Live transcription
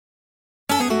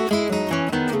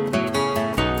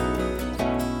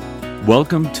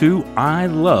Welcome to I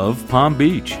Love Palm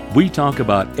Beach. We talk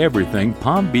about everything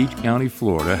Palm Beach County,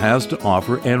 Florida has to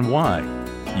offer and why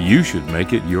you should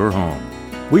make it your home.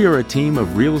 We are a team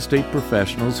of real estate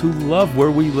professionals who love where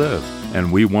we live,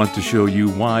 and we want to show you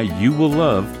why you will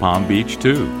love Palm Beach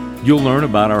too. You'll learn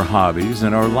about our hobbies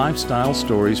and our lifestyle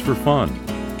stories for fun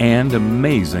and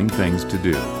amazing things to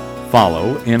do.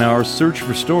 Follow in our search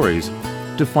for stories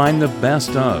to find the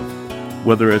best of.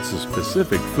 Whether it's a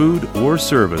specific food or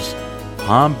service,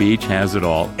 Palm Beach has it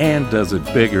all and does it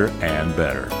bigger and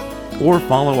better. Or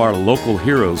follow our local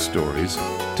heroes stories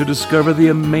to discover the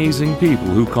amazing people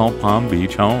who call Palm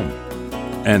Beach home.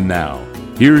 And now,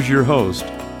 here's your host,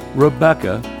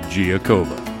 Rebecca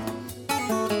Giacova.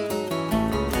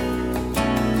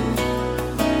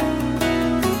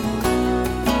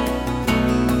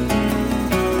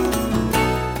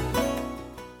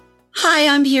 Hi,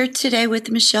 I'm here today with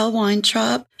Michelle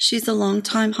Weintraub. She's a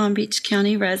longtime Palm Beach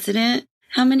County resident.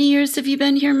 How many years have you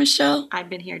been here, Michelle? I've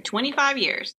been here 25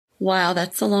 years. Wow,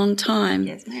 that's a long time.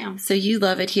 Yes, ma'am. So you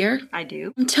love it here? I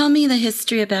do. Tell me the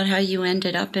history about how you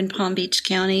ended up in Palm Beach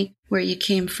County, where you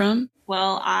came from.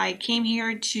 Well, I came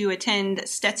here to attend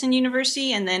Stetson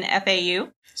University and then FAU.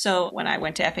 So when I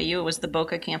went to FAU, it was the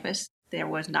Boca campus. There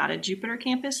was not a Jupiter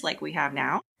campus like we have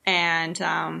now. And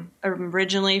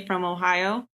originally from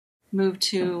Ohio, moved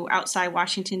to outside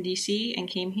Washington, D.C. and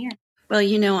came here. Well,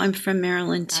 you know, I'm from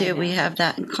Maryland, too. We have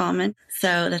that in common.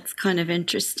 So that's kind of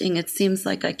interesting. It seems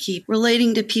like I keep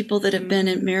relating to people that have been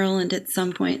in Maryland at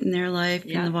some point in their life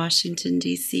in the Washington,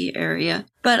 D.C. area.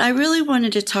 But I really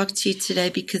wanted to talk to you today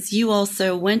because you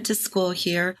also went to school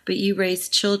here, but you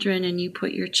raised children and you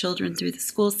put your children through the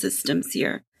school systems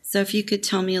here. So if you could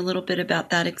tell me a little bit about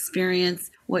that experience,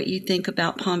 what you think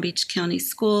about Palm Beach County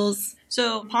schools.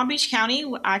 So Palm Beach County,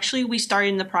 actually, we started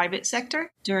in the private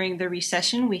sector. During the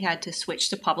recession, we had to switch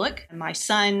to public. My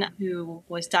son, who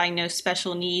was diagnosed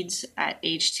special needs at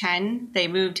age 10, they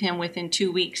moved him within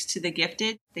 2 weeks to the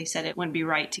gifted. They said it wouldn't be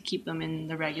right to keep him in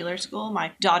the regular school.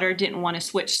 My daughter didn't want to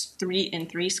switch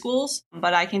three schools.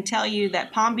 But I can tell you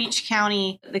that Palm Beach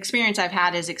County, the experience I've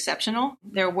had is exceptional.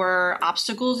 There were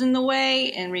obstacles in the way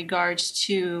in regards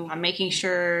to making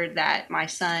sure that my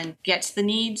son gets the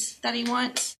needs that he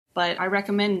wants. But I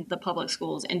recommend the public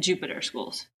schools and Jupiter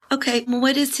schools. Okay, well,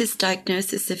 what is his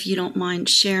diagnosis, if you don't mind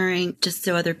sharing, just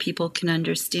so other people can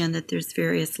understand that there's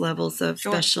various levels of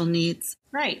special needs?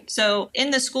 Right. So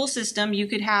in the school system, you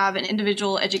could have an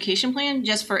individual education plan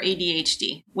just for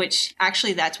ADHD, which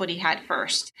actually that's what he had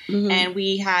first. Mm-hmm. And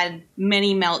we had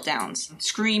many meltdowns,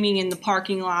 screaming in the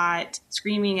parking lot,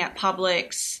 screaming at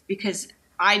Publix, because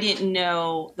I didn't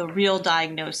know the real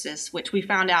diagnosis, which we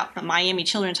found out from Miami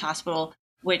Children's Hospital,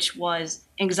 which was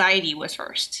anxiety was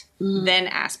first, then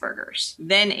Asperger's,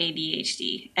 then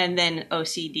ADHD, and then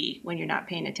OCD when you're not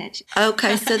paying attention.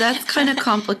 Okay, so that's kind of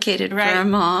complicated right. for a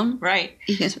mom. Right.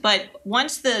 Yeah. But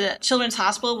once the Children's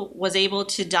Hospital was able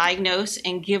to diagnose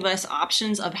and give us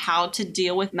options of how to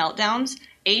deal with meltdowns,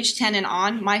 age 10 and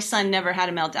on, my son never had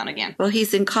a meltdown again. Well,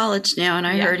 he's in college now, and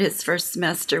I heard his first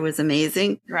semester was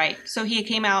amazing. Right. So he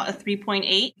came out a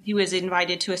 3.8. He was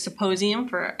invited to a symposium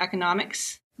for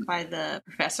economics by the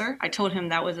professor. I told him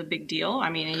that was a big deal.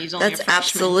 I mean, he's only a freshman. That's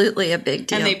absolutely a big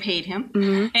deal. And they paid him.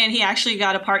 Mm-hmm. And he actually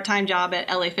got a part-time job at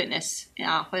LA Fitness in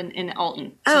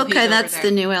Alton. So okay, that's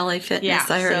the new LA Fitness. Yeah,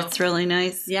 I heard it's really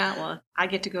nice. Yeah, well, I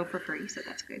get to go for free, so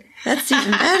that's good. That's even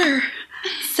better.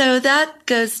 So that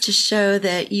goes to show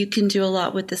that you can do a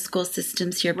lot with the school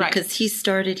systems here because he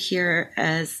started here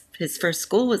as his first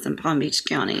school was in Palm Beach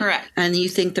County. Correct. And you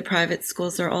think the private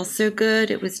schools are also good?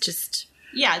 It was just...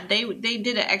 Yeah, they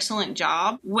did an excellent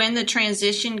job. When the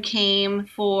transition came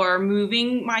for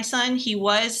moving my son, he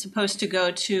was supposed to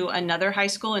go to another high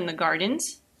school in the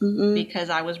Gardens because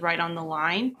I was right on the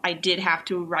line. I did have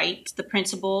to write the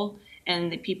principal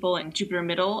and the people in Jupiter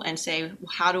Middle and say,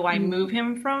 how do I move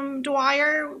him from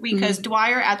Dwyer? Because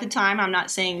Dwyer at the time, I'm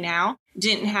not saying now,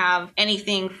 didn't have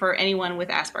anything for anyone with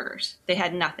Asperger's. They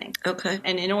had nothing. Okay.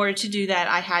 And in order to do that,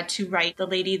 I had to write the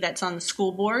lady that's on the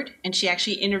school board, and she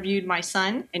actually interviewed my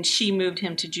son, and she moved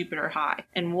him to Jupiter High.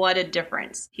 And what a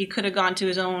difference. He could have gone to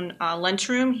his own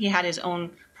lunchroom. He had his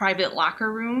own private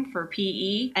locker room for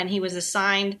PE, and he was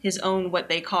assigned his own what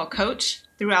they call coach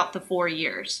throughout the 4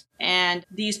 years. And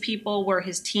these people were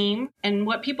his team. And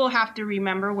what people have to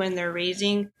remember when they're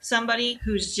raising somebody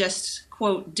who's just,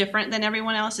 quote, different than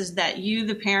everyone else is that you,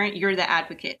 the parent, you're the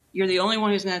advocate. You're the only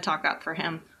one who's going to talk up for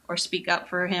him or speak up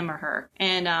for him or her.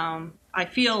 And I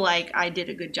feel like I did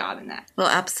a good job in that. Well,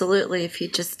 absolutely, if he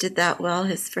just did that well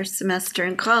his first semester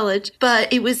in college.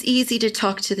 But it was easy to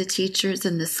talk to the teachers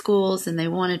and the schools, and they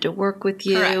wanted to work with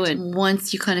you. Correct. And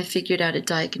once you kind of figured out a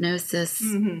diagnosis,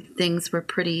 things were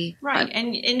pretty... Right.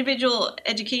 And individual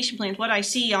education plans, what I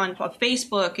see on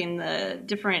Facebook and the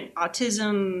different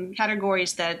autism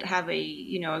categories that have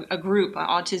a group, an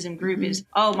autism group is,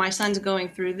 oh, my son's going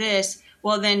through this.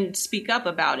 Well, then speak up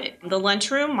about it. The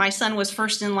lunchroom, my son was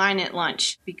first in line at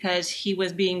lunch because he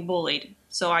was being bullied.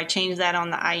 So I changed that on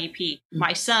the IEP.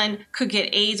 My son could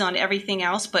get A's on everything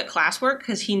else but classwork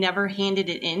because he never handed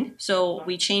it in. So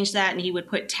we changed that, and he would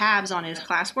put tabs on his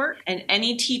classwork. And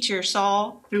any teacher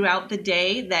saw throughout the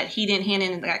day that he didn't hand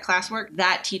in that classwork,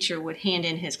 that teacher would hand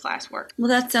in his classwork. Well,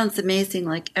 that sounds amazing.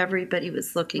 Like everybody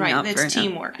was looking out for him. Right, that's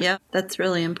teamwork. Yeah, that's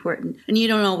really important. And you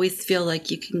don't always feel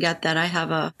like you can get that. I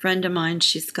have a friend of mine,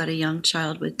 she's got a young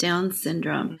child with Down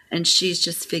syndrome, and she's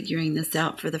just figuring this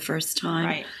out for the first time.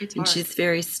 Right, it's and hard. she's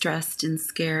very stressed and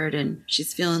scared, and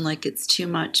she's feeling like it's too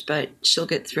much, but she'll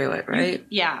get through it, right?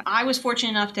 Yeah. I was fortunate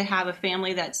enough to have a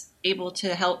family that's able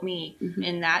to help me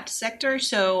in that sector.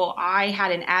 So I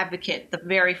had an advocate the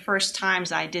very first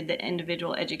times I did the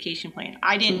individual education plan.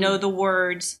 I didn't know the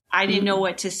words. I didn't know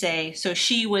what to say. So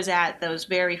she was at those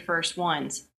very first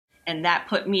ones. And that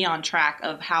put me on track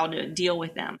of how to deal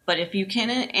with them. But if you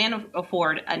can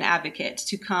afford an advocate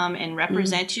to come and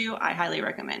represent you, I highly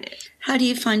recommend it. How do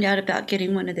you find out about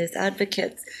getting one of those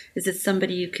advocates? Is it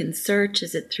somebody you can search?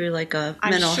 Is it through like a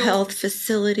mental health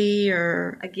facility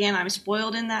or? Again, I'm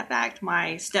spoiled in that fact.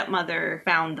 My stepmother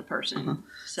found the person.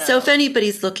 So if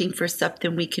anybody's looking for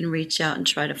something, we can reach out and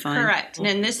try to find. Correct.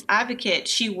 And this advocate,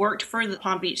 she worked for the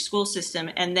Palm Beach school system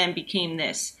and then became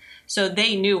this. So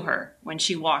they knew her when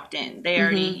she walked in. They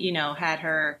already, had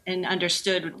her and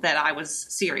understood that I was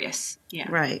serious.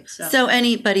 Yeah. Right. So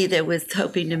anybody that was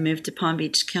hoping to move to Palm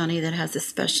Beach County that has a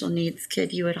special needs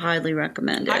kid, you would highly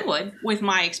recommend it. I would, with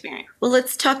my experience. Well,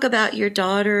 let's talk about your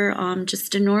daughter,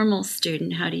 just a normal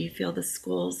student. How do you feel the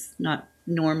school's not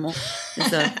normal?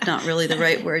 Is not really the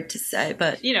right word to say,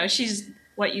 but... she's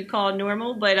what you call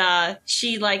normal, but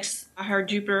she likes her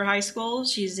Jupiter High School.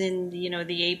 She's in,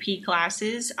 the AP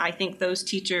classes. I think those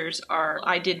teachers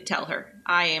I did tell her,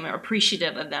 I am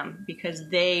appreciative of them because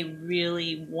they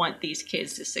really want these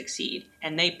kids to succeed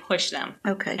and they push them.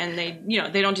 Okay. And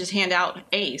they don't just hand out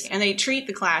A's and they treat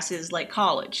the classes like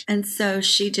college. And so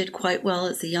she did quite well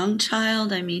as a young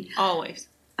child. I mean, always.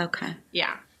 Okay.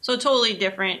 Yeah. So totally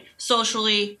different.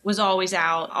 Socially was always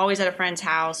out, always at a friend's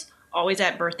house. Always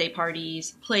at birthday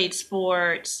parties, played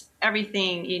sports,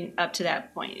 everything up to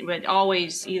that point. But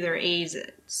always either A's.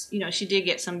 She did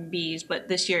get some B's, but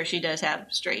this year she does have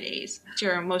straight A's. It's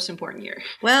your most important year.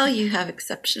 Well, you have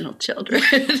exceptional children.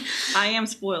 I am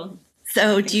spoiled.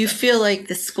 So do you feel like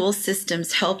the school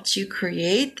systems helped you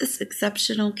create this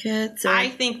exceptional kids? I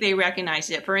think they recognize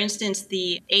it. For instance,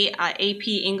 the AP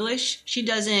English, she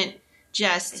doesn't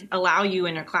just allow you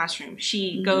in her classroom.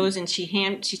 She goes and she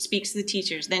speaks to the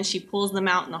teachers. Then she pulls them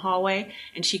out in the hallway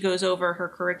and she goes over her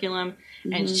curriculum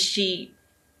and she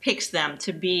picks them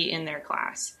to be in their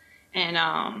class. And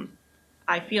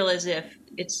I feel as if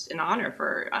it's an honor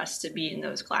for us to be in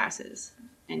those classes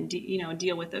and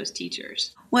deal with those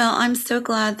teachers. Well, I'm so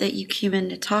glad that you came in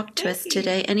to talk to us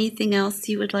today. Anything else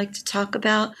you would like to talk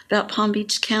about Palm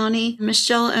Beach County?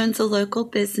 Michelle owns a local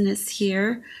business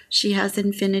here. She has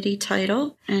Infinity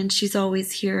Title, and she's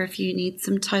always here if you need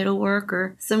some title work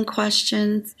or some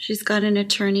questions. She's got an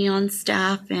attorney on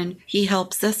staff, and he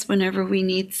helps us whenever we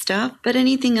need stuff. But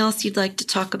anything else you'd like to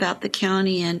talk about the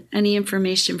county and any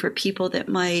information for people that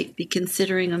might be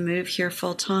considering a move here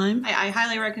full time? I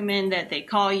highly recommend that they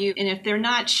call you, and if they're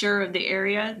not sure of the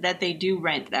area, that they do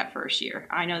rent that first year.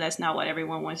 I know that's not what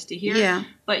everyone wants to hear. Yeah.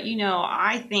 But,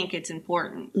 I think it's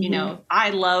important. I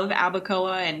love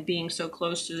Abacoa and being so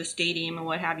close to the stadium and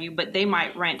what have you, but they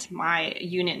might rent my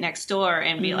unit next door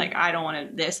and be like, I don't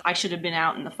want this. I should have been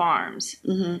out in the farms.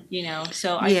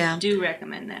 So I do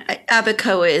recommend that.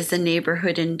 Abacoa is a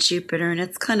neighborhood in Jupiter, and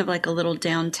it's kind of like a little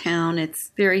downtown.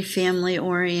 It's very family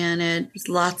oriented. There's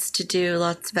lots to do,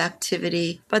 lots of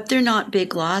activity, but they're not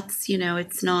big lots.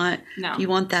 It's not, no. If you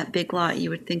want that big lot, you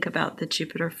would think about the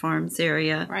Jupiter Farms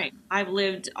area. Right. I've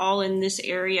lived all in this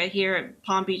area here at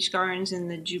Palm Beach Gardens in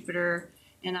the Jupiter,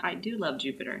 and I do love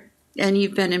Jupiter. And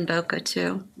you've been in Boca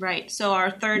too. Right. So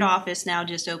our third office now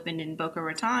just opened in Boca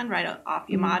Raton, right off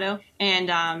Yamato,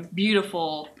 and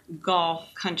beautiful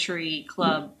golf country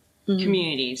club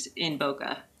communities in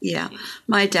Boca. Yeah.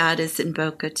 My dad is in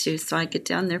Boca too, so I get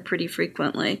down there pretty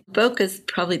frequently. Boca's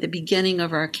probably the beginning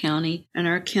of our county, and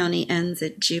our county ends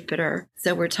at Jupiter.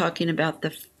 So we're talking about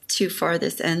the two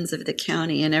farthest ends of the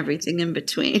county and everything in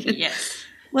between. Yes.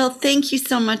 Well, thank you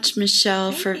so much,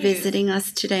 Michelle, for visiting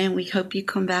us today, and we hope you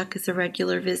come back as a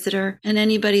regular visitor. And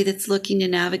anybody that's looking to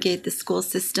navigate the school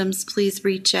systems, please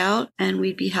reach out, and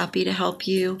we'd be happy to help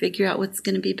you figure out what's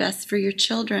going to be best for your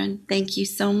children. Thank you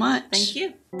so much. Thank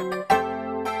you.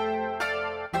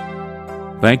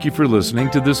 Thank you for listening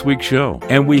to this week's show,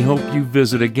 and we hope you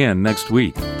visit again next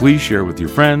week. Please share with your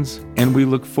friends, and we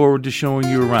look forward to showing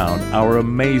you around our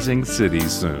amazing city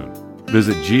soon.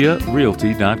 Visit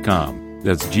GIArealty.com.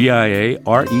 That's GIAREALTY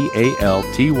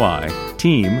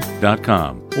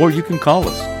team.com. Or you can call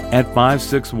us at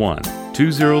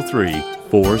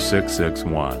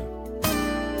 561-203-4661.